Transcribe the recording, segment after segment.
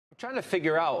Trying to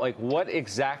figure out, like, what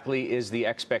exactly is the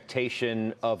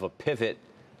expectation of a pivot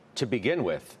to begin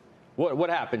with? What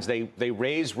happens? They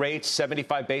raise rates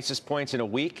 75 basis points in a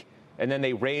week, and then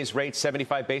they raise rates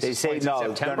 75 basis points in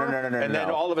September? No. And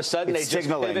then all of a sudden it's they just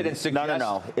signaling. pivot and suggest,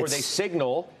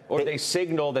 or they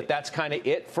signal that that's kind of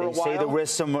it for a while? They say the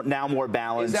risks are now more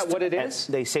balanced. Is that what it is?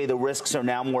 They say the risks are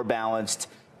now more balanced,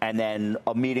 and then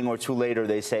a meeting or two later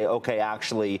they say, okay,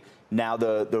 actually, now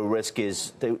the risk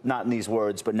is, not in these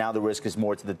words, but now the risk is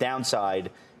more to the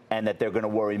downside, and that they're going to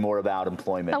worry more about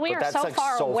employment. But we are so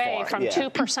far away from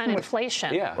 2%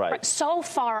 inflation. Yeah, right. So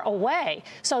far away.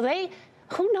 So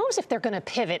who knows if they're going to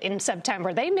pivot in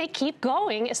September? They may keep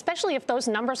going, especially if those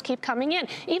numbers keep coming in.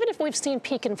 Even if we've seen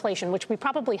peak inflation, which we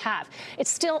probably have,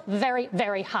 it's still very,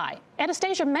 very high.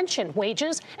 Anastasia mentioned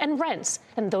wages and rents,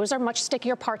 and those are much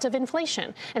stickier parts of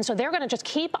inflation. And so they're going to just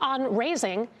keep on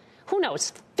raising. Who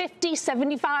knows, 50,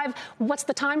 75? What's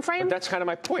the time frame? But that's kind of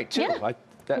my point, too. Yeah.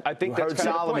 I think that's kind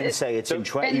of the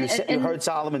point. You heard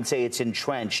Solomon say it's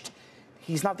entrenched.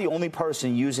 He's not the only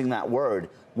person using that word.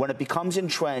 When it becomes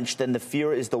entrenched, then the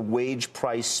fear is the wage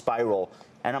price spiral.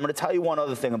 And I'm going to tell you one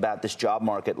other thing about this job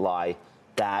market lie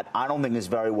that I don't think is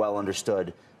very well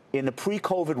understood. In the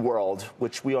pre-COVID world,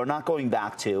 which we are not going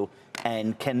back to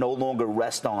and can no longer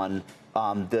rest on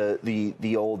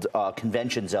the old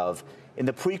conventions of, in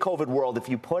the pre-COVID world, if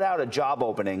you put out a job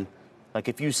opening, like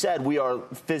if you said we are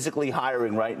physically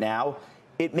hiring right now,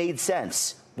 it made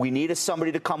sense. We need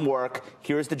somebody to come work.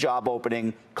 Here's the job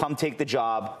opening. Come take the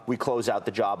job. We close out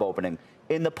the job opening.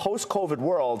 In the post-COVID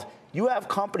world, you have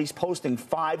companies posting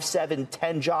 5, 7,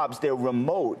 10 jobs. They're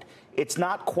remote. It's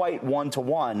not quite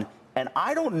one-to-one. And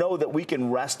I don't know that we can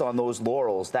rest on those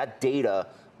laurels, that data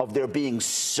of there being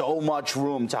so much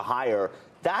room to hire.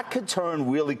 That could turn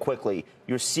really quickly.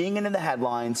 You're seeing it in the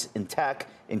headlines, in tech,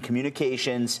 in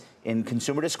communications, in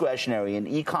consumer discretionary, in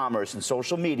e-commerce, in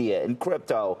social media, in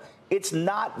crypto. It's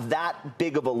not that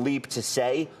big of a leap to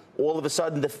say all of a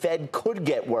sudden the Fed could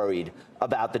get worried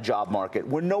about the job market.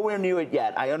 We're nowhere near it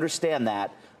yet. I understand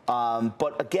that.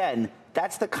 But again,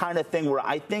 that's the kind of thing where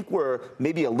I think we're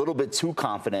maybe a little bit too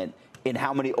confident in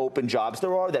how many open jobs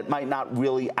there are that might not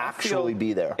really actually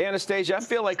be there. Anastasia, I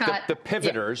feel like the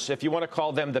pivoters, if you want to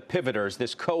call them the pivoters,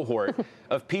 this cohort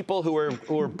of people who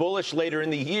are bullish later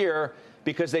in the year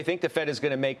because they think the Fed is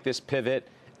going to make this pivot,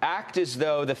 act as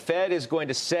though the Fed is going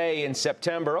to say in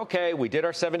September, okay, we did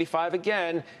our 75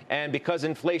 again, and because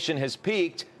inflation has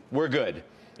peaked, we're good.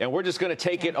 And we're just going to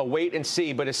take it a wait and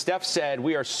see. But as Steph said,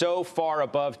 we are so far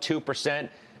above 2%,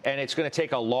 and it's going to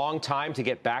take a long time to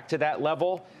get back to that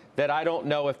level that I don't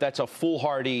know if that's a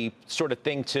foolhardy sort of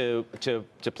thing to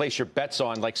place your bets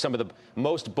on like some of the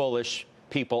most bullish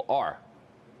people are.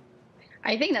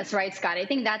 I think that's right, Scott. I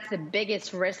think that's the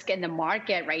biggest risk in the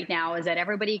market right now is that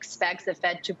everybody expects the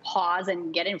Fed to pause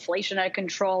and get inflation under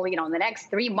control, in the next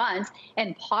 3 months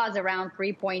and pause around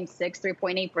 3.6,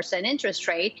 3.8% interest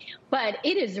rate. But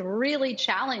it is really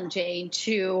challenging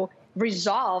to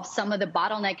resolve some of the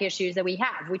bottleneck issues that we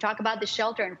have. We talk about the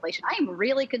shelter inflation. I am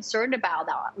really concerned about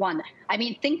that one. I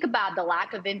mean, think about the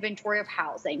lack of inventory of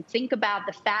housing. Think about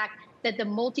the fact that the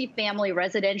multifamily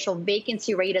residential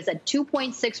vacancy rate is at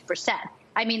 2.6%.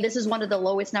 I mean, this is one of the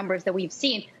lowest numbers that we've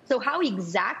seen. So how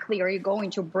exactly are you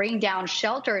going to bring down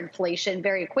shelter inflation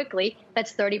very quickly?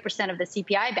 That's 30% of the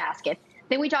CPI basket.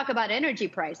 Then we talk about energy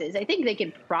prices. I think they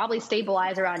can probably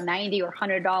stabilize around $90 or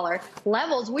 $100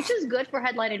 levels, which is good for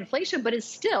headline inflation, but is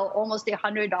still almost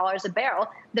 $100 a barrel.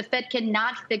 The Fed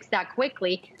cannot fix that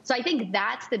quickly. So I think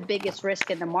that's the biggest risk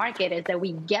in the market is that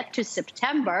we get to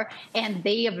September and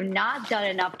they have not done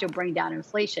enough to bring down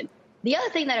inflation. The other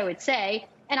thing that I would say,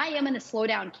 and I am in the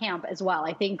slowdown camp as well.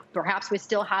 I think perhaps we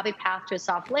still have a path to a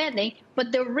soft landing,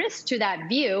 but the risk to that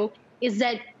view is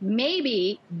that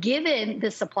maybe given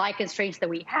the supply constraints that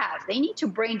we have, they need to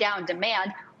bring down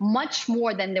demand much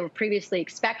more than they were previously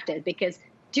expected because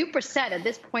 2% at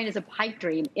this point is a pipe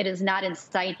dream. It is not in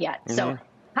sight yet. Mm-hmm. So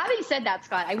having said that,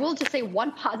 Scott, I will just say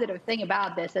one positive thing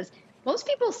about this is most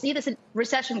people see this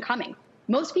recession coming.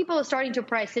 Most people are starting to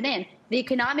price it in. The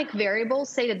economic variables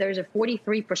say that there's a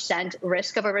 43%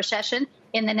 risk of a recession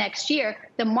in the next year.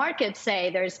 The markets say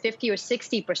there's 50 or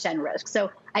 60% risk.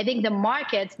 So I think the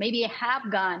markets maybe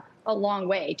have gone a long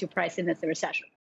way to price in this recession.